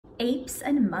Apes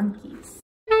and Monkeys.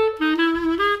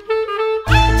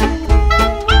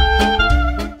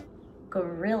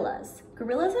 Gorillas.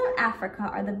 Gorillas of Africa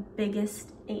are the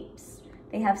biggest apes.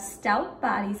 They have stout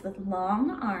bodies with long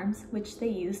arms, which they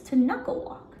use to knuckle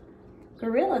walk.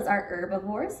 Gorillas are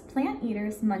herbivores, plant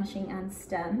eaters munching on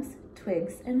stems,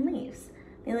 twigs, and leaves.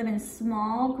 They live in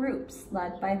small groups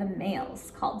led by the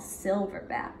males called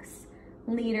silverbacks.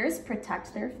 Leaders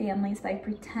protect their families by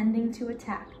pretending to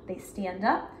attack. They stand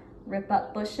up, rip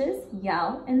up bushes,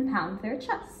 yell, and pound their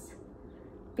chests.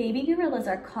 Baby gorillas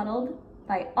are cuddled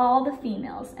by all the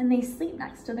females, and they sleep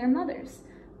next to their mothers.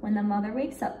 When the mother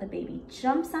wakes up, the baby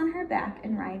jumps on her back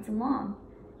and rides along.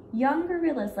 Young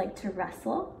gorillas like to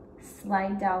wrestle,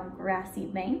 slide down grassy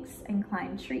banks, and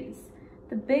climb trees.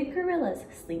 The big gorillas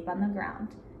sleep on the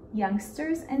ground.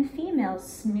 Youngsters and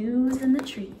females snooze in the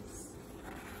trees.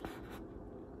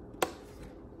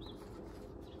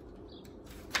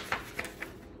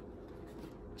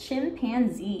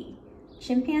 Chimpanzee.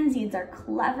 Chimpanzees are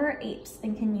clever apes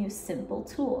and can use simple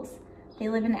tools. They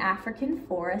live in African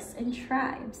forests and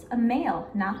tribes. A male,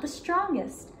 not the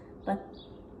strongest, but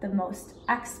the most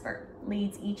expert,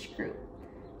 leads each group.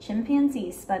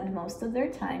 Chimpanzees spend most of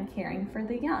their time caring for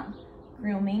the young,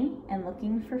 grooming and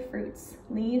looking for fruits,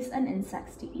 leaves, and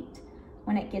insects to eat.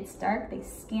 When it gets dark, they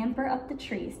scamper up the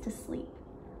trees to sleep.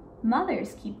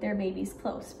 Mothers keep their babies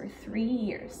close for 3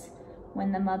 years.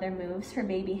 When the mother moves, her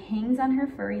baby hangs on her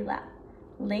furry lap.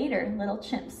 Later, little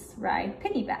chimps ride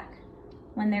piggyback.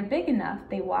 When they're big enough,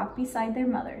 they walk beside their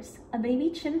mothers. A baby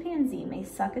chimpanzee may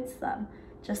suck its thumb,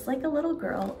 just like a little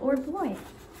girl or boy.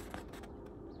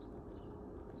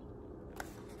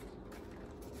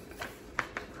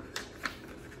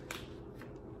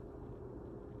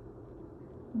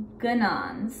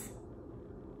 Gunons.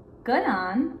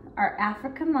 Gunon are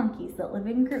African monkeys that live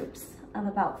in groups of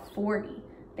about 40.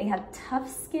 They have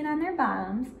tough skin on their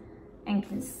bottoms and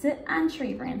can sit on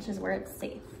tree branches where it's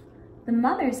safe. The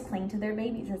mothers cling to their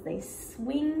babies as they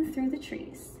swing through the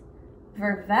trees.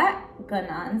 Vervet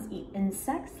gunons eat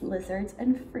insects, lizards,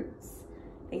 and fruits.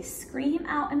 They scream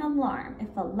out in alarm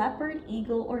if a leopard,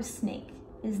 eagle, or snake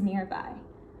is nearby.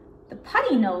 The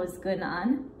putty-nosed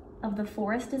gunon of the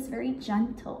forest is very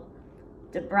gentle.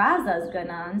 De Brazza's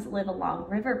gunons live along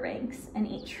riverbanks and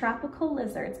eat tropical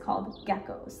lizards called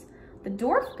geckos. The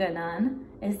dwarf gunon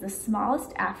is the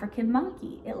smallest African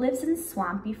monkey. It lives in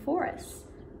swampy forests.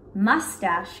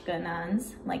 Mustache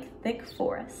gunons like thick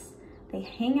forests. They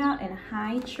hang out in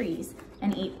high trees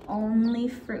and eat only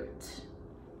fruit.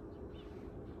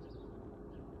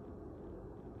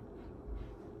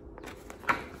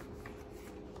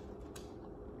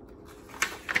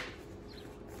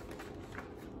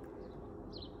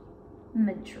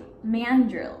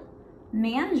 Mandrill.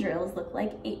 Mandrills look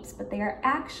like apes, but they are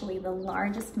actually the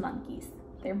largest monkeys.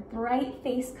 Their bright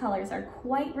face colors are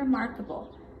quite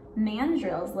remarkable.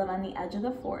 Mandrills live on the edge of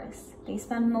the forest. They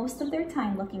spend most of their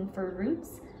time looking for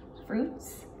roots,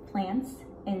 fruits, plants,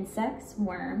 insects,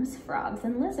 worms, frogs,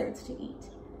 and lizards to eat.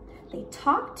 They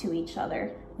talk to each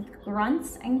other with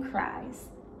grunts and cries.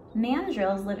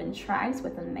 Mandrills live in tribes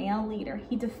with a male leader.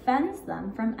 He defends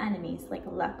them from enemies like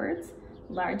leopards,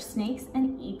 large snakes,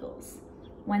 and eagles.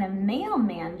 When a male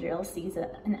mandrill sees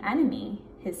an enemy,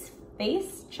 his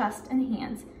face, chest, and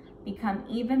hands become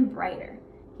even brighter.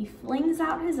 He flings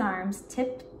out his arms,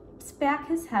 tips back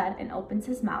his head, and opens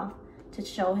his mouth to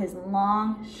show his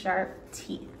long, sharp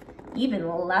teeth. Even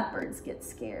leopards get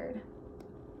scared.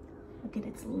 Look at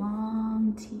its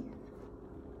long teeth.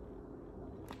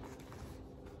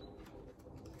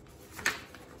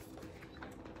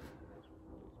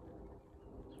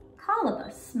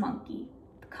 Colobus monkey.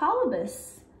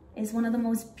 Colobus is one of the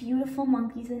most beautiful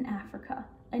monkeys in Africa.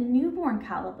 A newborn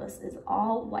colobus is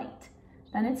all white.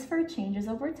 Then its fur changes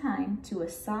over time to a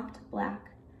soft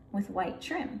black with white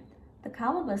trim. The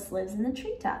colobus lives in the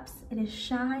treetops. It is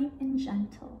shy and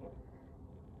gentle.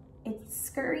 It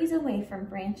scurries away from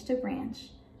branch to branch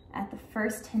at the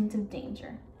first hint of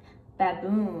danger.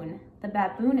 Baboon. The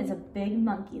baboon is a big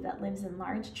monkey that lives in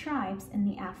large tribes in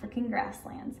the African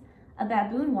grasslands. A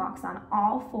baboon walks on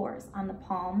all fours on the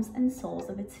palms and soles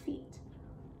of its feet.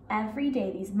 Every day,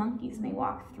 these monkeys may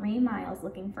walk 3 miles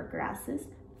looking for grasses,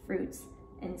 fruits,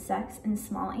 insects, and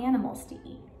small animals to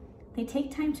eat. They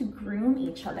take time to groom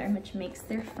each other, which makes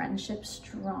their friendship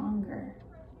stronger.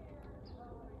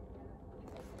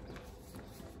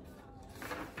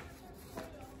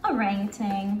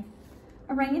 Orangutan.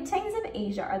 Orangutans of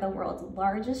Asia are the world's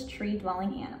largest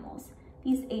tree-dwelling animals.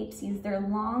 These apes use their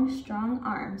long, strong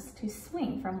arms to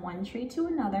swing from one tree to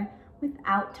another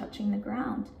without touching the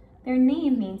ground. Their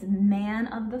name means man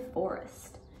of the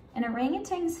forest. An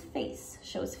orangutan's face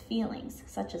shows feelings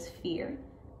such as fear,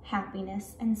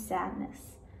 happiness, and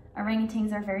sadness.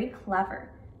 Orangutans are very clever.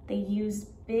 They use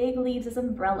big leaves as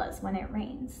umbrellas when it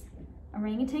rains.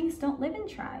 Orangutans don't live in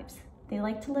tribes. They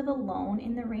like to live alone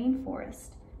in the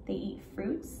rainforest. They eat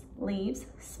fruits, leaves,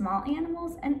 small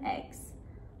animals, and eggs.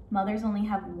 Mothers only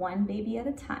have one baby at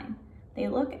a time. They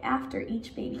look after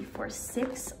each baby for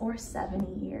 6 or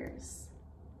 7 years.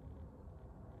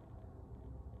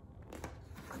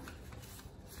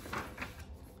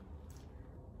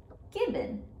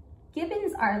 Gibbon.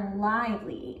 Gibbons are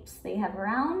lively apes. They have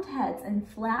round heads and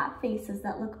flat faces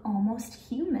that look almost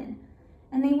human,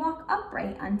 and they walk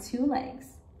upright on 2 legs.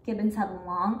 Gibbons have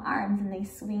long arms and they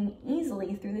swing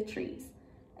easily through the trees.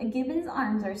 A gibbon's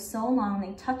arms are so long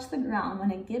they touch the ground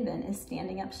when a gibbon is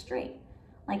standing up straight.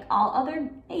 Like all other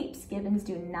apes, gibbons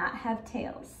do not have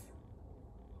tails.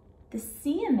 The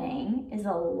siamang is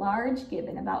a large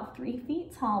gibbon about 3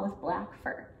 feet tall with black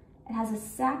fur. It has a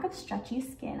sack of stretchy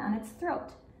skin on its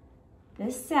throat.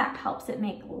 This sack helps it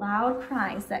make loud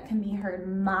cries that can be heard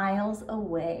miles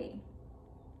away.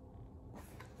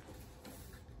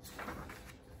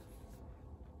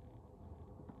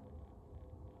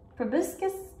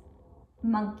 Proboscis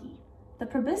monkey. The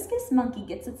proboscis monkey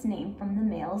gets its name from the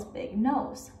male's big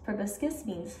nose. Proboscis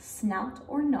means snout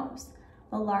or nose.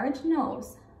 The large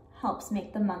nose helps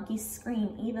make the monkey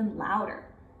scream even louder.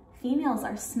 Females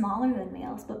are smaller than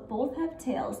males, but both have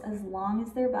tails as long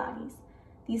as their bodies.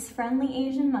 These friendly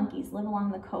Asian monkeys live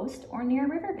along the coast or near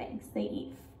riverbanks. They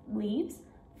eat leaves,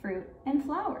 fruit, and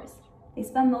flowers. They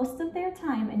spend most of their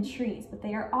time in trees, but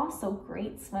they are also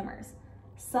great swimmers.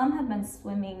 Some have been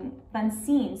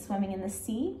seen swimming in the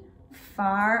sea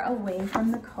far away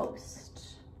from the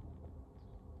coast.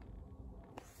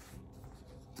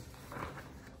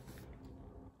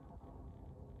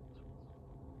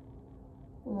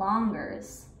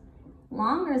 Longers.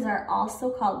 Longers are also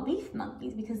called leaf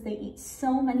monkeys because they eat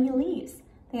so many leaves.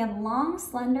 They have long,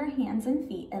 slender hands and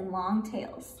feet and long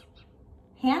tails.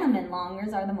 Hanuman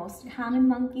longers are the most common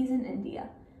monkeys in India.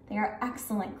 They are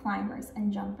excellent climbers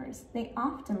and jumpers. They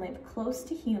often live close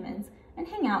to humans and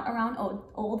hang out around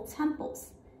old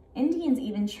temples. Indians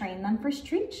even train them for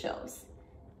street shows.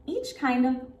 Each kind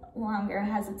of longer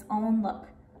has its own look.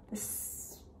 The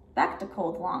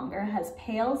spectacled longer has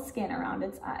pale skin around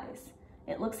its eyes.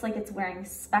 It looks like it's wearing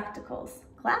spectacles,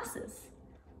 glasses.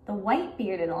 The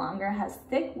white-bearded longer has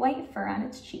thick white fur on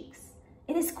its cheeks.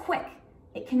 It is quick.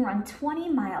 It can run 20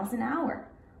 miles an hour.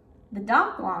 The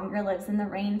dock longer lives in the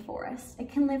rainforest.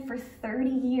 It can live for 30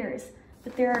 years,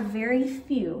 but there are very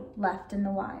few left in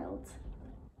the wild.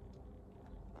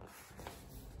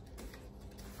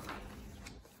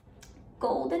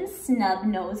 Golden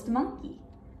snub-nosed monkey.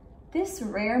 This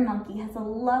rare monkey has a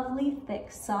lovely, thick,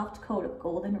 soft coat of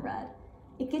golden red.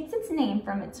 It gets its name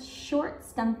from its short,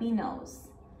 stumpy nose.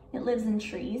 It lives in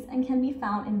trees and can be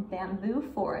found in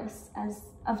bamboo forests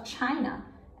of China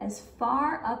as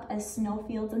far up as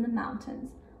snowfields in the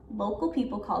mountains. Local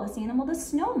people call this animal the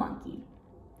snow monkey.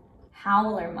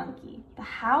 Howler monkey. The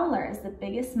howler is the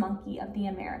biggest monkey of the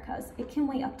Americas. It can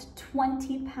weigh up to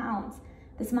 20 pounds.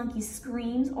 This monkey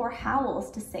screams or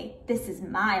howls to say, "This is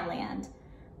my land."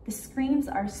 The screams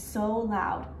are so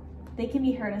loud. They can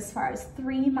be heard as far as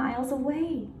 3 miles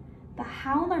away. The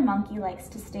howler monkey likes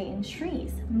to stay in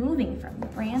trees, moving from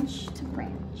branch to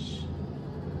branch.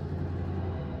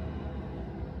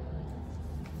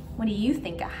 What do you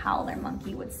think a howler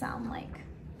monkey would sound like?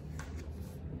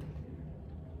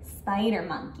 Spider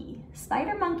monkey.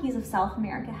 Spider monkeys of South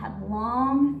America have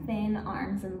long, thin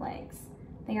arms and legs.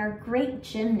 They are great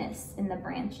gymnasts in the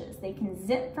branches. They can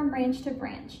zip from branch to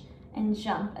branch and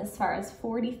jump as far as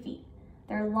 40 feet.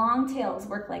 Their long tails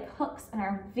work like hooks and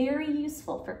are very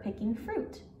useful for picking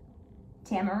fruit.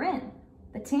 Tamarin.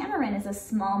 The tamarin is a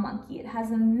small monkey. It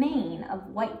has a mane of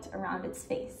white around its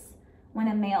face. When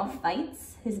a male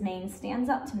fights, his mane stands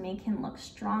up to make him look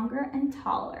stronger and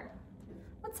taller.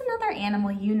 What's another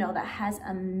animal you know that has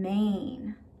a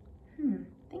mane?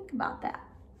 Think about that.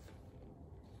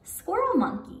 Squirrel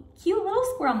monkey. Cute little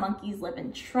squirrel monkeys live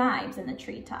in tribes in the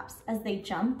treetops. As they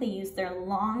jump, they use their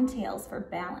long tails for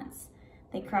balance.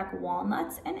 They crack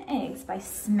walnuts and eggs by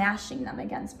smashing them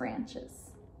against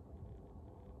branches.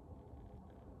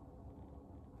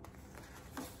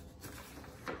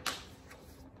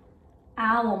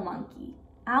 Owl monkey.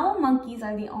 Owl monkeys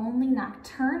are the only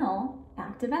nocturnal,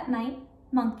 active at night,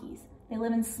 monkeys. They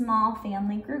live in small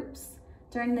family groups.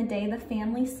 During the day, the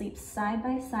family sleeps side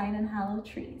by side in hollow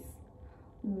trees.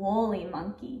 Woolly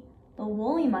monkey. The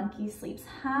woolly monkey sleeps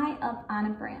high up on a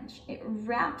branch. It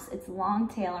wraps its long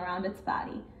tail around its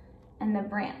body and the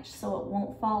branch so it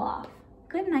won't fall off.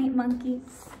 Good night,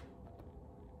 monkeys.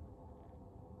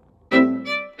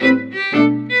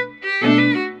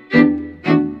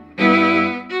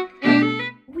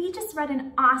 We just read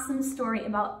an awesome story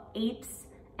about apes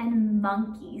and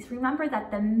monkeys. Remember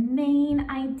that the main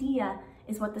idea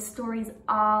is what the story's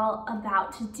all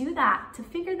about. To do that, to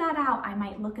figure that out, I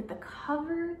might look at the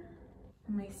cover,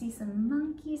 I might see some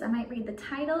monkeys, I might read the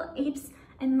title, Apes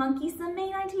and Monkeys. The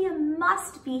main idea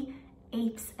must be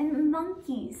apes and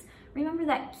monkeys. Remember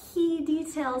that key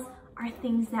details are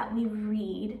things that we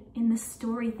read in the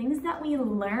story, things that we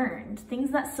learned,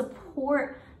 things that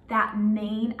support that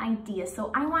main idea.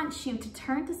 So I want you to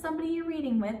turn to somebody you're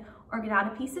reading with or get out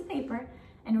a piece of paper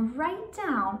and write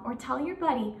down or tell your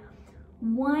buddy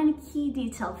one key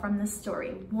detail from the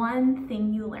story, one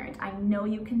thing you learned. I know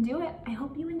you can do it. I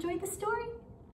hope you enjoyed the story.